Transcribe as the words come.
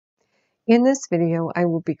In this video, I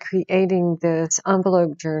will be creating this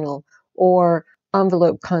envelope journal or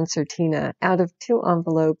envelope concertina out of 2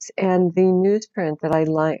 envelopes and the newsprint that I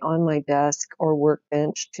lie on my desk or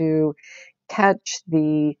workbench to catch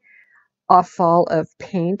the off-fall of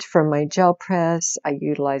paint from my gel press. I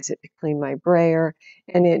utilize it to clean my brayer,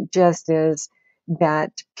 and it just is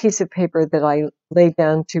that piece of paper that I lay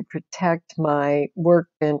down to protect my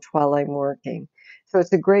workbench while I'm working. So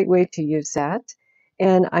it's a great way to use that.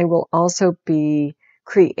 And I will also be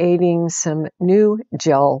creating some new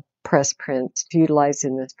gel press prints to utilize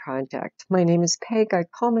in this project. My name is Peg. I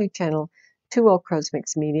call my channel Two Old Crows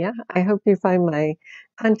Mix Media. I hope you find my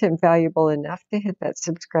content valuable enough to hit that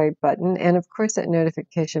subscribe button. And of course, that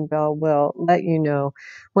notification bell will let you know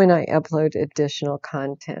when I upload additional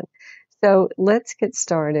content. So let's get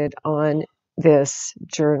started on this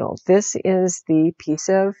journal. This is the piece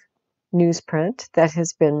of newsprint that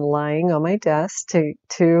has been lying on my desk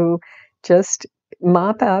to just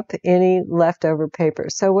mop up any leftover paper.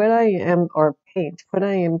 So what I am, or paint, what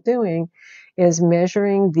I am doing is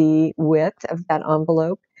measuring the width of that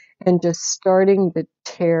envelope and just starting the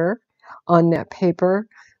tear on that paper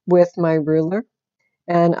with my ruler.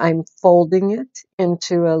 And I'm folding it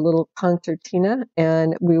into a little concertina,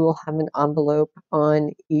 and we will have an envelope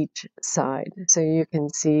on each side. So you can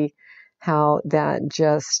see how that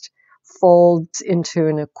just folds into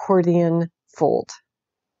an accordion fold.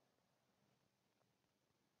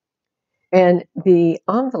 And the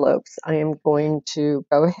envelopes I am going to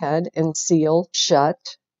go ahead and seal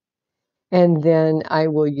shut, and then I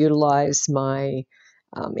will utilize my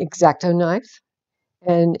X-Acto knife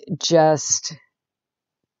and just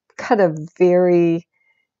cut a very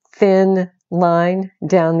thin line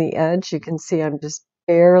down the edge. You can see I'm just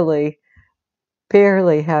barely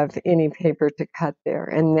have any paper to cut there,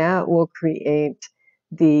 and that will create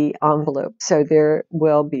the envelope. So there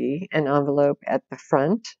will be an envelope at the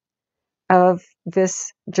front of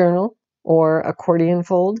this journal or accordion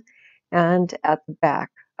fold and at the back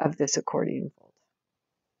of this accordion fold.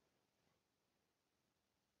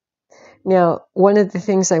 Now, one of the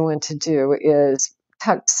things I want to do is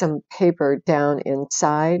tuck some paper down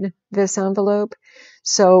inside this envelope.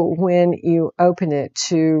 So when you open it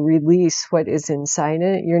to release what is inside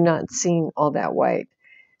it, you're not seeing all that white.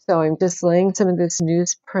 So I'm just laying some of this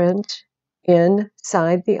newsprint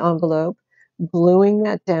inside the envelope, gluing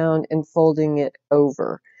that down and folding it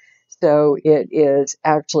over. So it is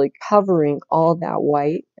actually covering all that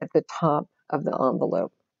white at the top of the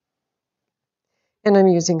envelope. And I'm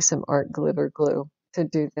using some art glitter glue to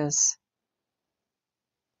do this.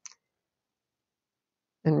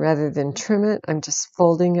 And rather than trim it, I'm just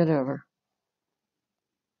folding it over.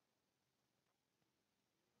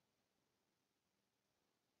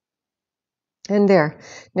 And there.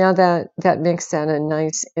 Now that makes that a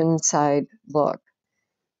nice inside look.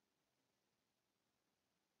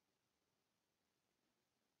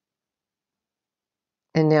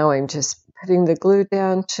 And now I'm just putting the glue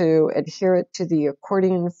down to adhere it to the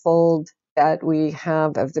accordion fold that we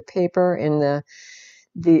have of the paper in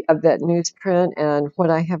of that newsprint. And what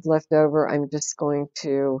I have left over, I'm just going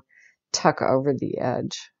to tuck over the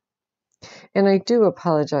edge. And I do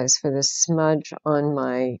apologize for the smudge on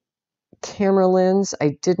my camera lens.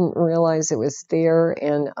 I didn't realize it was there,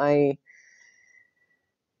 and I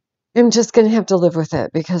am just going to have to live with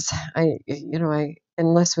it because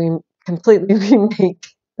unless we completely remake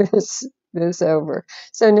this over.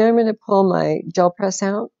 So now I'm going to pull my gel press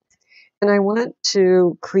out, and I want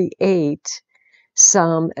to create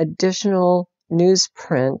some additional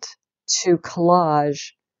newsprint to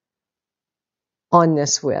collage on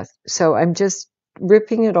this width. So I'm just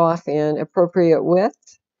ripping it off in appropriate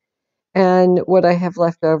width. And what I have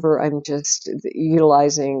left over, I'm just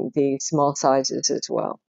utilizing the small sizes as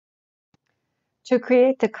well. To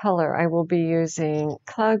create the color, I will be using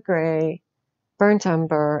cloud gray, burnt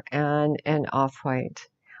umber, and an off-white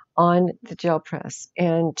on the gel press.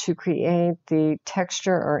 And to create the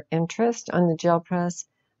texture or interest on the gel press,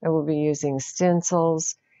 I will be using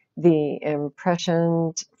stencils, the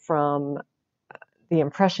impression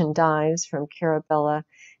dies from Carabelle,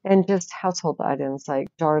 and just household items like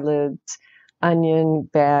jar lids, onion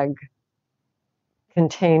bag,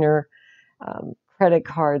 container, credit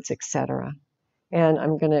cards, etc. And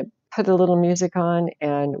I'm going to put a little music on,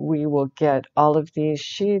 and we will get all of these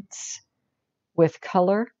sheets with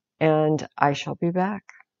color, and I shall be back.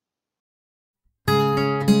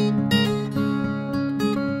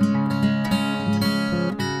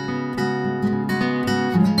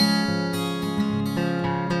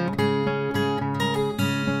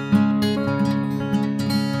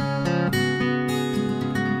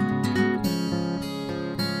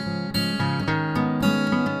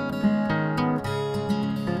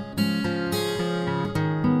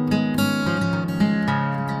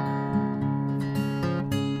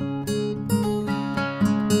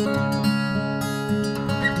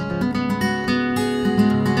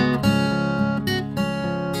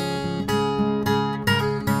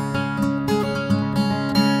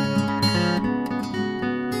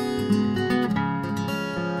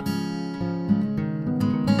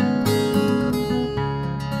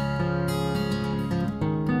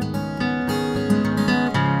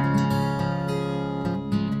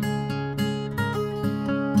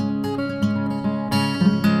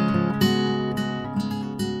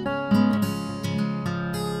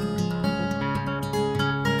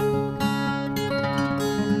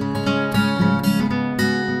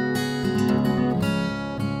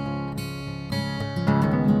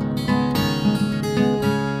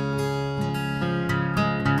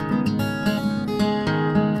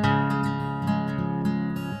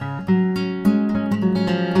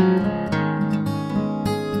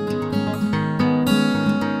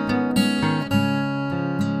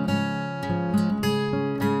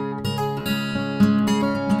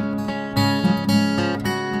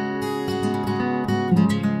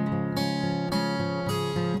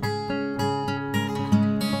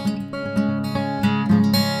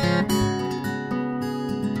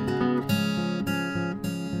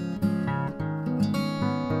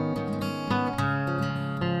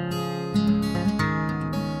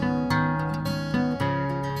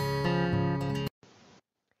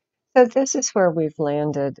 So this is where we've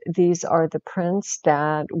landed. These are the prints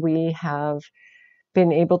that we have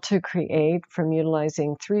been able to create from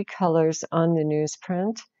utilizing 3 colors on the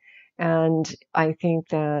newsprint. And I think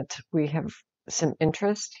that we have some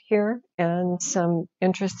interest here and some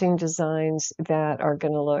interesting designs that are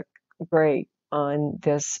going to look great on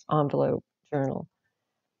this envelope journal.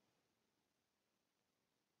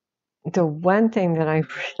 The one thing that I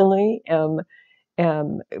really am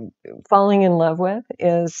falling in love with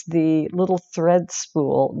is the little thread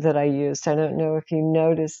spool that I used. I don't know if you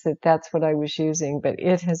noticed that that's what I was using, but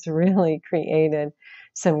it has really created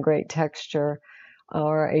some great texture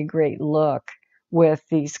or a great look with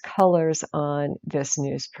these colors on this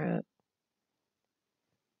newsprint.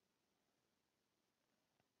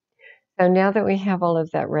 So now that we have all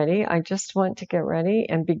of that ready, I just want to get ready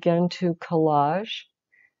and begin to collage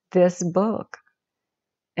this book.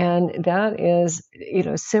 And that is,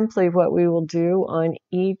 simply what we will do on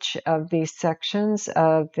each of these sections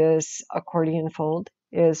of this accordion fold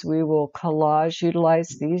is we will collage, utilize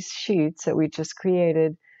these sheets that we just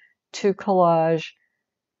created to collage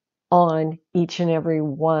on each and every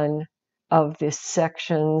one of the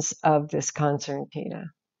sections of this concertina.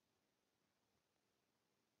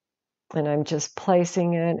 And I'm just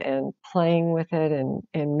placing it and playing with it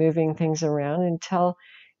and moving things around until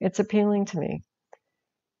it's appealing to me.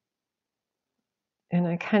 And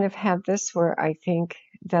I kind of have this where I think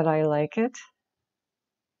that I like it.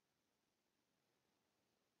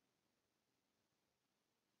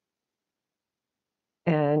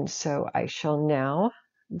 And so I shall now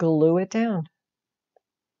glue it down.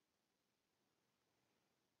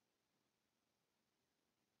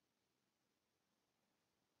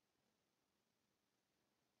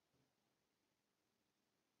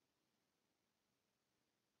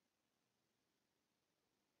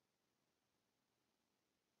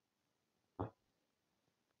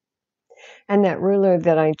 And that ruler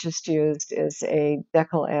that I just used is a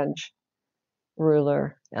decal edge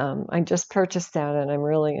ruler. I just purchased that and I'm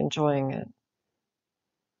really enjoying it.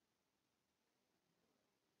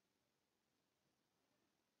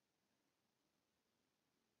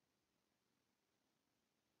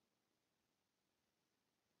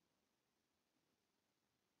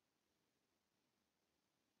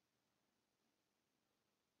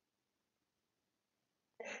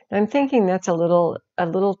 I'm thinking that's a little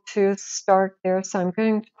too stark there, so I'm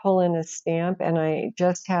going to pull in a stamp, and I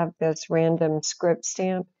just have this random script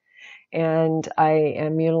stamp, and I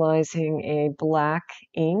am utilizing a black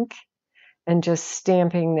ink and just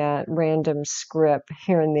stamping that random script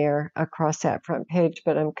here and there across that front page,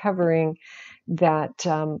 but I'm covering that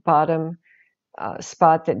bottom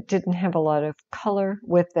spot that didn't have a lot of color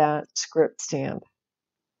with that script stamp.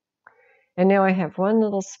 And now I have one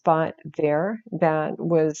little spot there that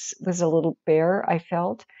was a little bare, I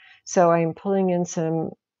felt. So I'm pulling in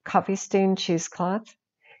some coffee stained cheesecloth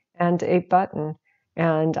and a button.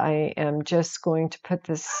 And I am just going to put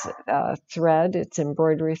this thread, it's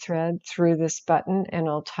embroidery thread, through this button, and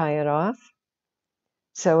I'll tie it off.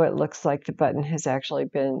 So it looks like the button has actually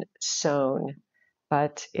been sewn,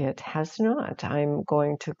 but it has not. I'm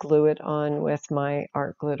going to glue it on with my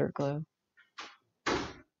art glitter glue.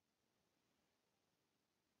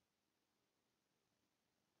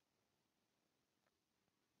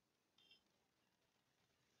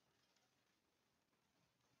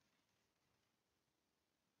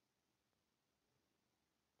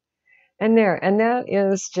 And that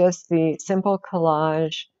is just the simple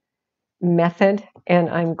collage method, and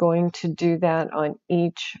I'm going to do that on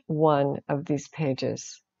each one of these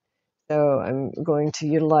pages. So I'm going to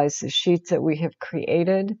utilize the sheets that we have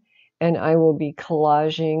created, and I will be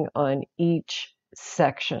collaging on each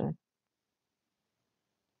section.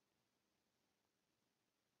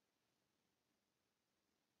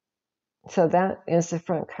 So that is the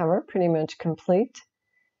front cover, pretty much complete.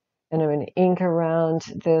 And I'm going to ink around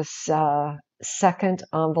this second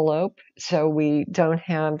envelope so we don't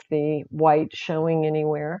have the white showing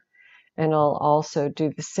anywhere. And I'll also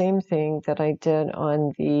do the same thing that I did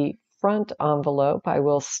on the front envelope. I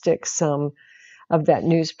will stick some of that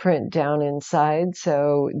newsprint down inside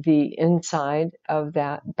so the inside of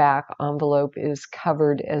that back envelope is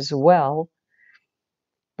covered as well.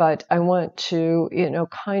 But I want to,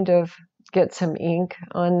 kind of get some ink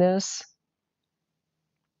on this.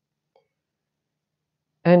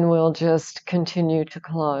 And we'll just continue to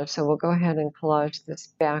collage. So we'll go ahead and collage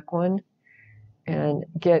this back one and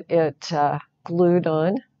get it glued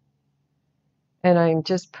on. And I'm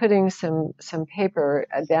just putting some paper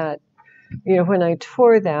that, when I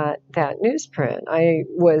tore that newsprint, I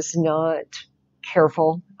was not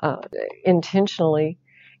careful intentionally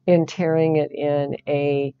in tearing it in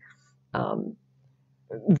a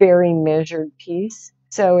very measured piece.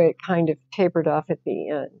 So it kind of tapered off at the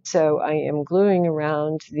end. So I am gluing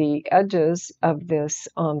around the edges of this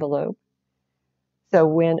envelope. So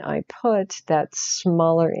when I put that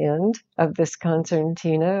smaller end of this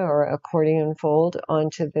concertina or accordion fold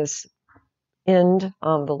onto this end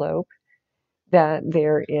envelope, that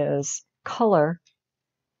there is color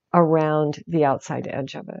around the outside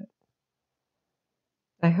edge of it.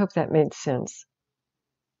 I hope that made sense.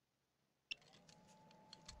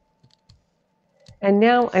 And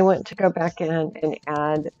now I want to go back in and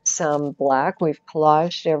add some black. We've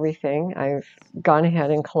collaged everything. I've gone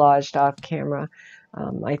ahead and collaged off camera.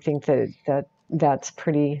 I think that's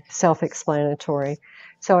pretty self-explanatory.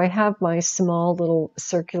 So I have my small little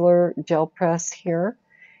circular gel press here,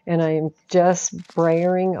 and I'm just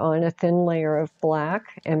brayering on a thin layer of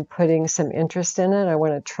black and putting some interest in it. I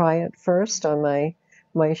want to try it first on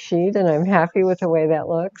my sheet, and I'm happy with the way that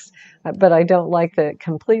looks, but I don't like the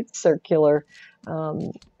complete circular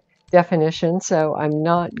definition, so I'm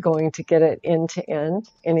not going to get it end to end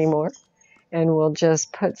anymore. And we'll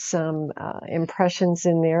just put some impressions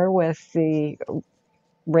in there with the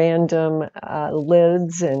random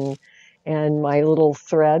lids and my little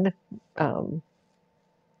thread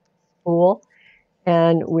spool.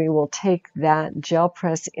 And we will take that gel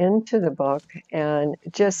press into the book and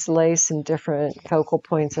just lay some different focal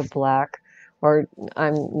points of black, or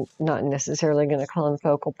I'm not necessarily going to call them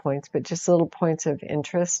focal points, but just little points of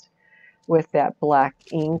interest with that black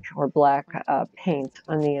ink or black paint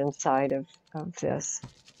on the inside of this.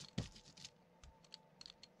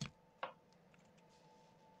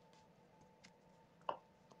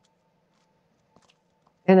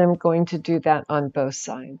 And I'm going to do that on both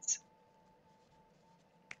sides.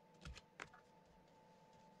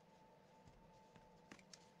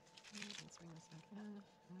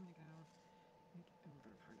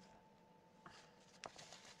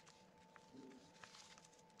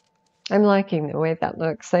 I'm liking the way that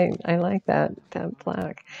looks. I like that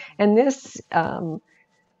black. And this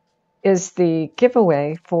is the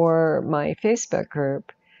giveaway for my Facebook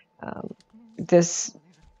group. This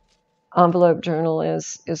envelope journal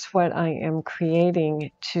is what I am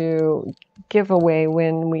creating to give away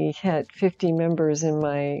when we hit 50 members in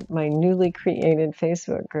my newly created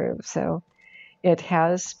Facebook group. So it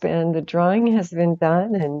has been, the drawing has been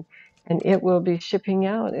done, and it will be shipping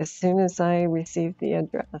out as soon as I receive the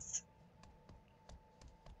address.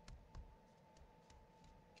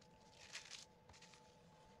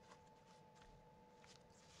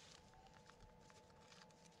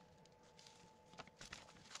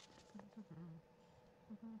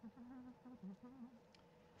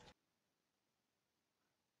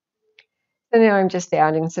 So now I'm just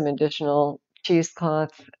adding some additional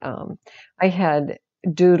cheesecloth. I had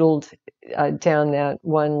doodled down that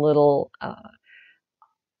one little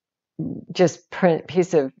just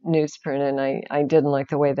piece of newsprint, and I didn't like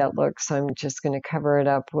the way that looked, so I'm just going to cover it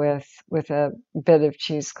up with a bit of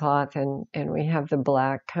cheesecloth, and we have the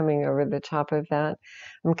black coming over the top of that.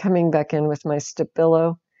 I'm coming back in with my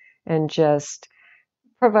Stabilo and just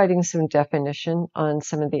providing some definition on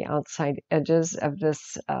some of the outside edges of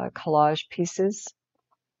this collage pieces.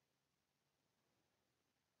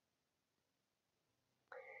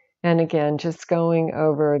 And again, just going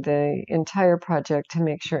over the entire project to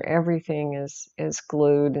make sure everything is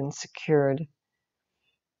glued and secured.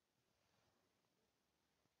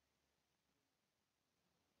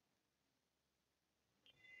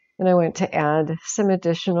 And I went to add some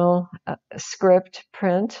additional script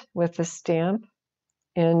print with the stamp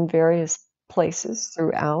in various places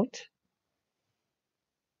throughout.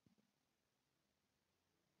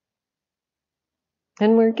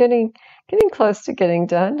 And we're getting close to getting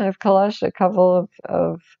done. I've collaged a couple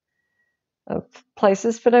of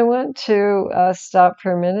places, but I want to stop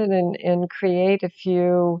for a minute and create a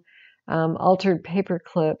few altered paper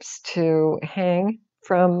clips to hang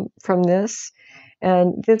from this.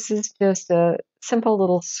 And this is just a simple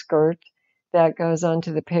little skirt that goes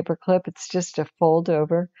onto the paper clip. It's just a fold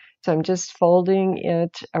over. So I'm just folding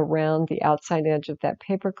it around the outside edge of that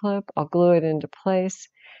paper clip. I'll glue it into place,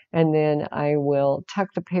 and then I will tuck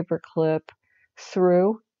the paper clip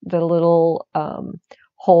through the little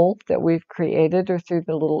hole that we've created, or through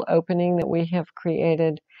the little opening that we have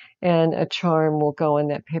created, and a charm will go in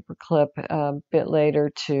that paper clip a bit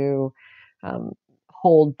later to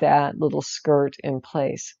hold that little skirt in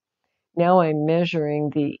place. Now I'm measuring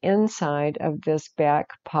the inside of this back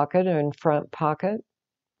pocket and front pocket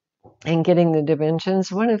and getting the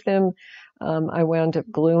dimensions. One of them I wound up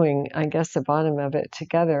gluing, I guess, the bottom of it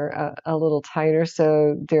together a little tighter,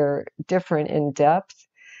 so they're different in depth.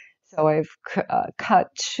 So I've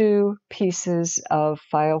cut 2 pieces of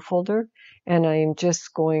file folder, and I am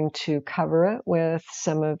just going to cover it with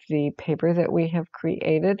some of the paper that we have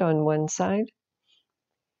created on one side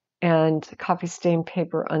and coffee stain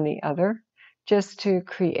paper on the other, just to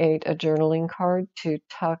create a journaling card to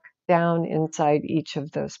tuck down inside each of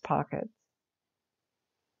those pockets.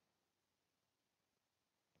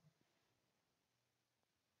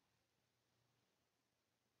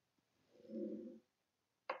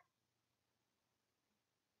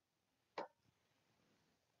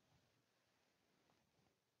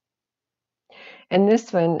 And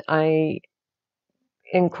this one, I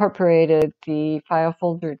incorporated the file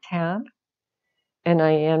folder tab, and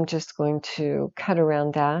I am just going to cut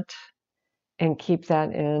around that and keep that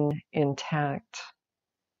intact.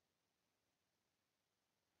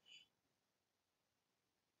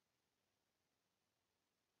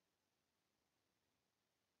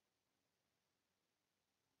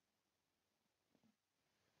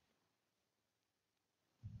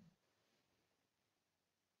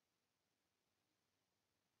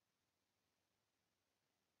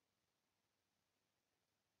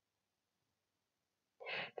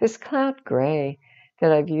 This cloud gray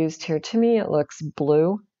that I've used here, to me it looks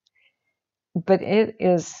blue, but it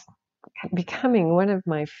is becoming one of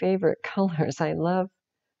my favorite colors. I love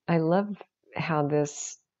how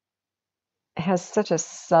this has such a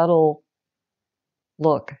subtle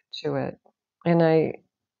look to it. And I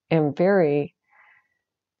am very,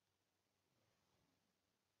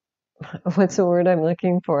 what's the word I'm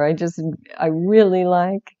looking for? I really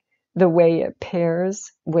like the way it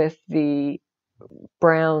pairs with the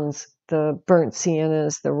browns, the burnt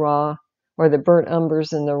siennas, the raw, or the burnt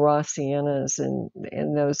umbers and the raw siennas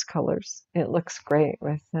and those colors. It looks great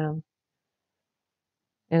with them.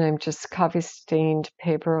 And I'm just coffee stained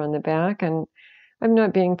paper on the back, and I'm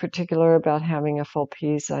not being particular about having a full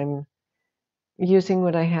piece. I'm using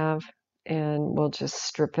what I have, and we'll just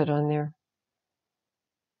strip it on there.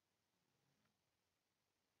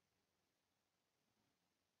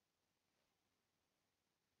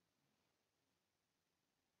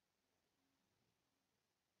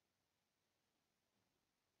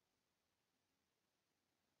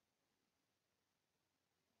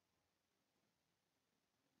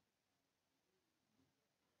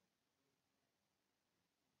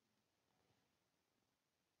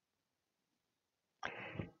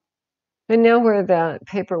 And now where that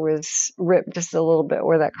paper was ripped just a little bit,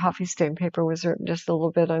 where that coffee stain paper was ripped just a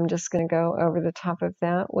little bit, I'm just going to go over the top of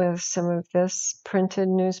that with some of this printed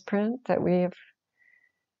newsprint that we have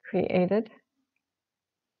created,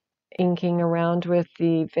 inking around with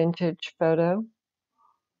the vintage photo.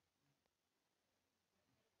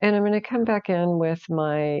 And I'm going to come back in with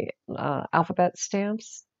my alphabet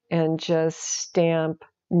stamps and just stamp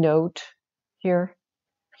note here.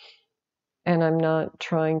 And I'm not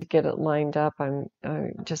trying to get it lined up. I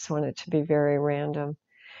just want it to be very random.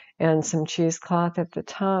 And some cheesecloth at the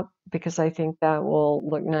top, because I think that will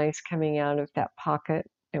look nice coming out of that pocket.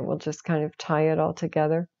 It will just kind of tie it all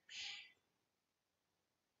together.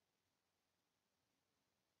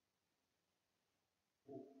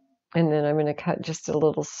 And then I'm going to cut just a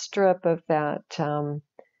little strip of that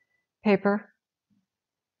paper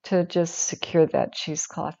to just secure that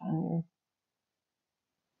cheesecloth on there.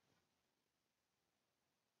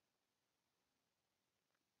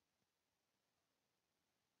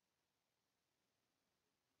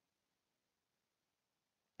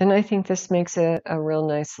 And I think this makes it a real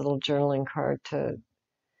nice little journaling card to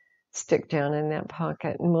stick down in that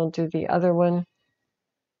pocket. And we'll do the other one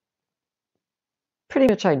pretty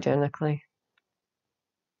much identically.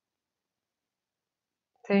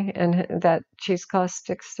 See, and that cheesecloth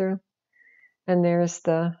sticks through. And there's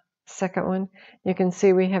the second one. You can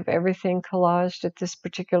see we have everything collaged at this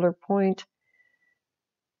particular point.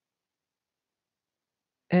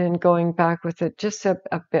 And going back with it, just a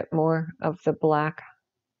bit more of the black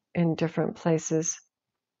in different places.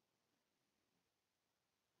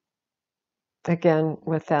 Again,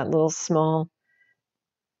 with that little small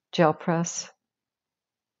gel press.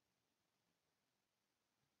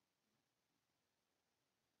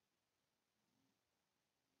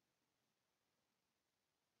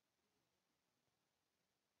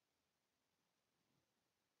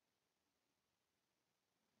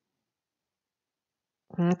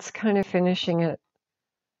 And that's kind of finishing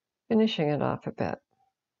it off a bit.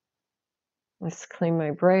 Let's clean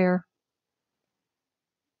my brayer.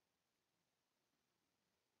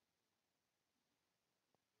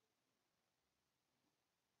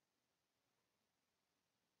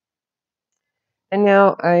 And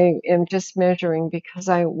now I am just measuring because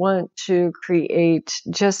I want to create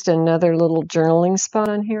just another little journaling spot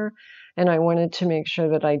on here, and I wanted to make sure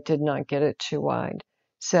that I did not get it too wide.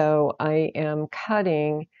 So I am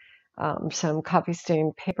cutting some coffee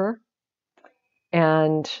stain paper,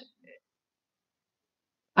 and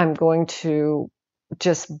I'm going to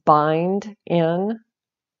just bind in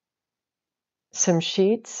some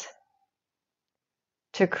sheets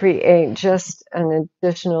to create just an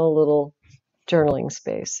additional little journaling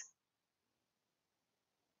space.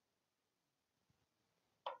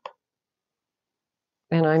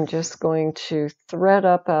 And I'm just going to thread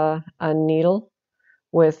up a needle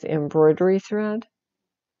with embroidery thread.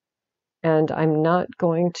 And I'm not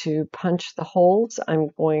going to punch the holes. I'm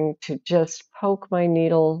going to just poke my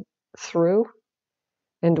needle through.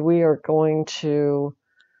 And we are going to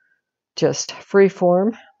just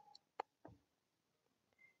freeform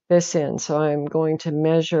this in. So I'm going to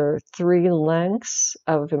measure 3 lengths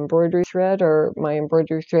of embroidery thread, or my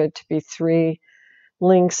embroidery thread to be 3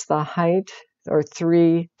 lengths the height, or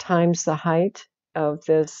 3 times the height of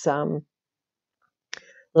this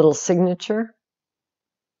little signature.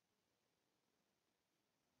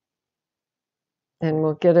 And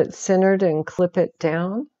we'll get it centered and clip it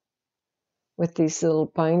down with these little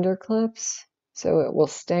binder clips so it will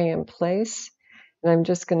stay in place. And I'm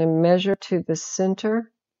just going to measure to the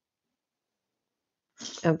center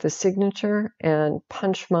of the signature and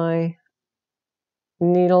punch my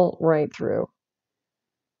needle right through.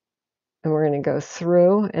 And we're going to go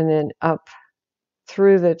through and then up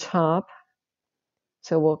through the top.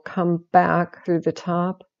 So we'll come back through the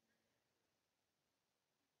top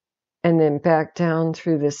and then back down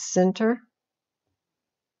through the center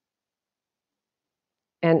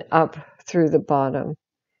and up through the bottom.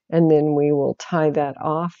 And then we will tie that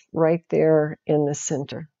off right there in the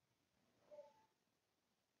center.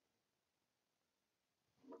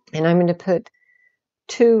 And I'm going to put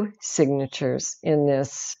 2 signatures in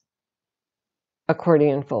this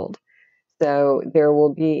accordion fold. So there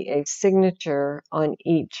will be a signature on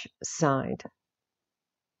each side.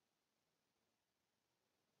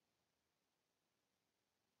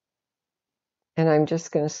 And I'm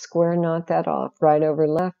just going to square knot that off, right over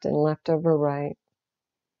left and left over right.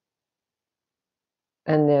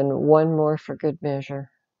 And then 1 more for good measure.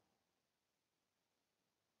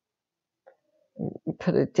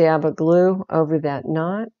 Put a dab of glue over that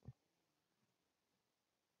knot.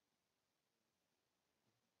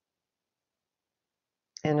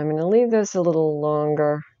 And I'm going to leave this a little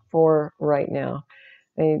longer for right now.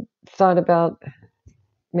 I thought about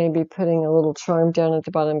maybe putting a little charm down at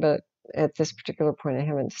the bottom, but at this particular point I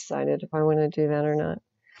haven't decided if I want to do that or not.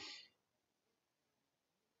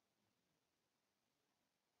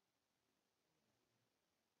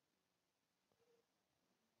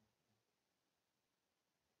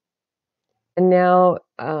 And now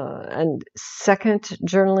a second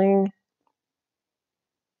journaling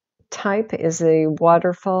type is a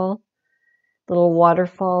waterfall, little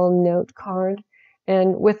waterfall note card.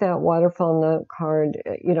 And with that waterfall note card,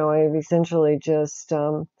 you know, I've essentially just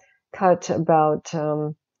cut about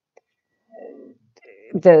the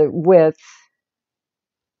width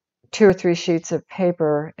 2 or 3 sheets of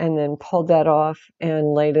paper and then pulled that off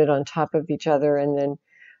and laid it on top of each other and then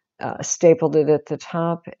stapled it at the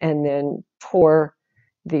top and then tore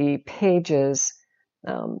the pages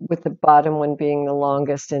with the bottom one being the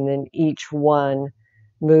longest and then each one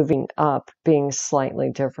moving up being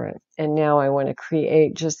slightly different. And now I want to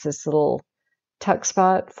create just this little tuck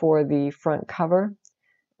spot for the front cover.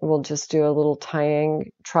 We'll just do a little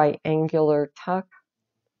triangular tuck.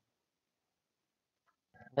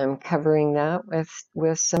 I'm covering that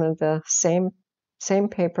with some of the same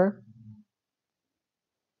paper.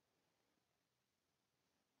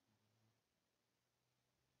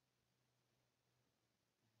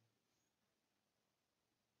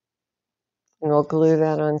 And we'll glue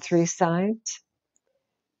that on 3 sides.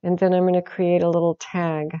 And then I'm going to create a little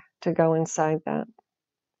tag to go inside that.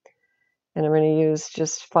 And I'm going to use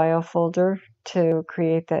just file folder to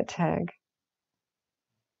create that tag.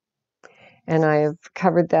 And I have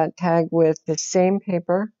covered that tag with the same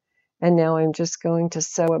paper. And now I'm just going to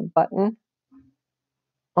sew a button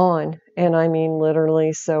on. And I mean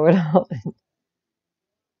literally sew it on.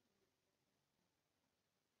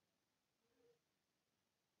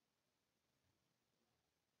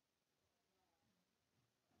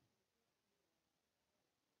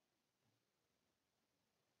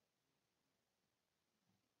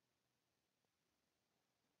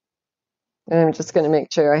 And I'm just going to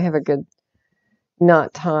make sure I have a good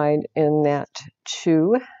knot tied in that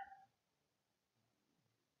too.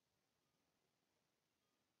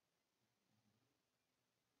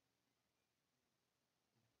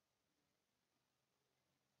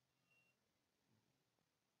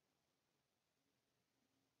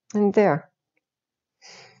 And there,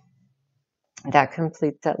 that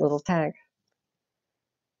completes that little tag.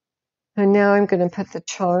 And now I'm going to put the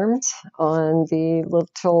charms on the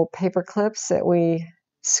little paper clips that we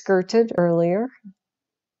skirted earlier.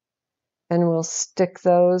 And we'll stick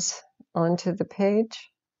those onto the page.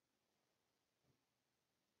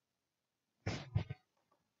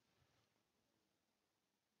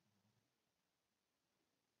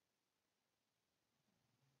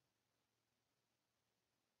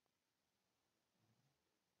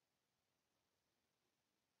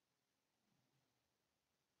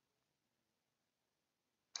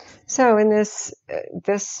 So in this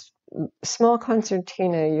small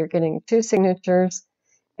concertina, you're getting 2 signatures,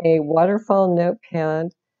 a waterfall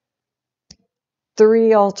notepad,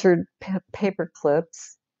 3 altered paper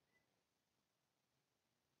clips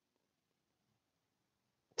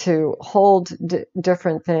to hold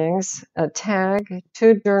different things, a tag,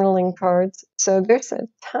 2 journaling cards. So there's a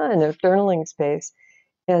ton of journaling space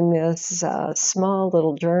in this small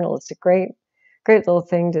little journal. It's a great little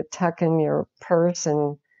thing to tuck in your purse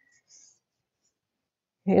and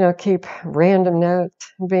keep random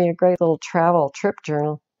notes. It'd be a great little travel trip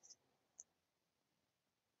journal.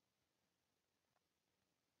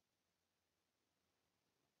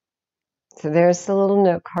 So there's the little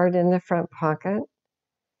note card in the front pocket.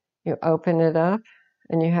 You open it up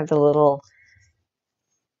and you have the little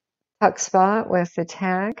tuck spot with the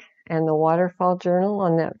tag and the waterfall journal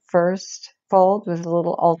on that first fold with a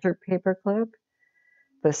little altered paper clip,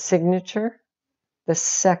 the signature, the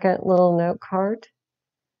second little note card,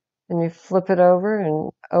 and you flip it over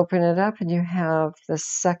and open it up and you have the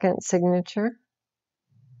second signature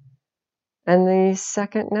and the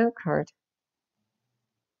second note card.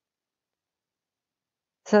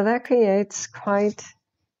 So that creates quite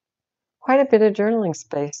a bit of journaling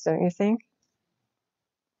space, don't you think?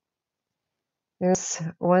 There's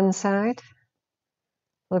one side,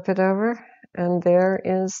 flip it over, and there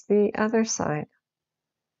is the other side.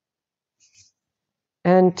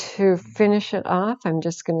 And to finish it off, I'm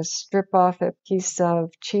just going to strip off a piece of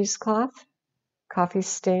cheesecloth, coffee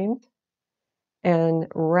stained, and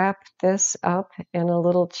wrap this up in a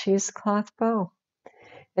little cheesecloth bow.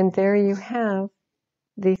 And there you have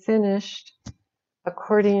the finished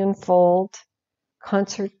accordion fold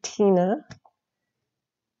concertina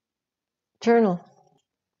journal.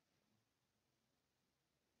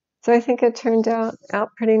 So I think it turned out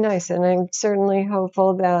pretty nice, and I'm certainly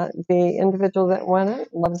hopeful that the individual that won it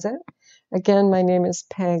loves it. Again, my name is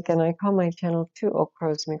Peg, and I call my channel Two Old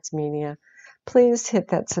Crows Mix Media. Please hit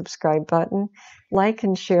that subscribe button, like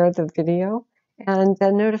and share the video, and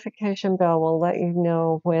the notification bell will let you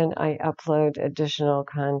know when I upload additional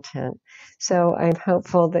content. So I'm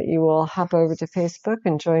hopeful that you will hop over to Facebook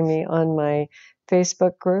and join me on my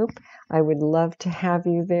Facebook group. I would love to have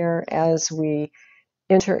you there as we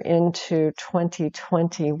enter into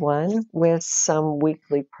 2021 with some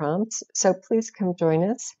weekly prompts. So please come join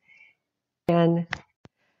us. And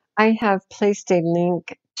I have placed a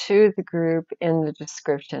link to the group in the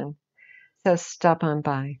description. So stop on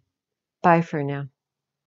by. Bye for now.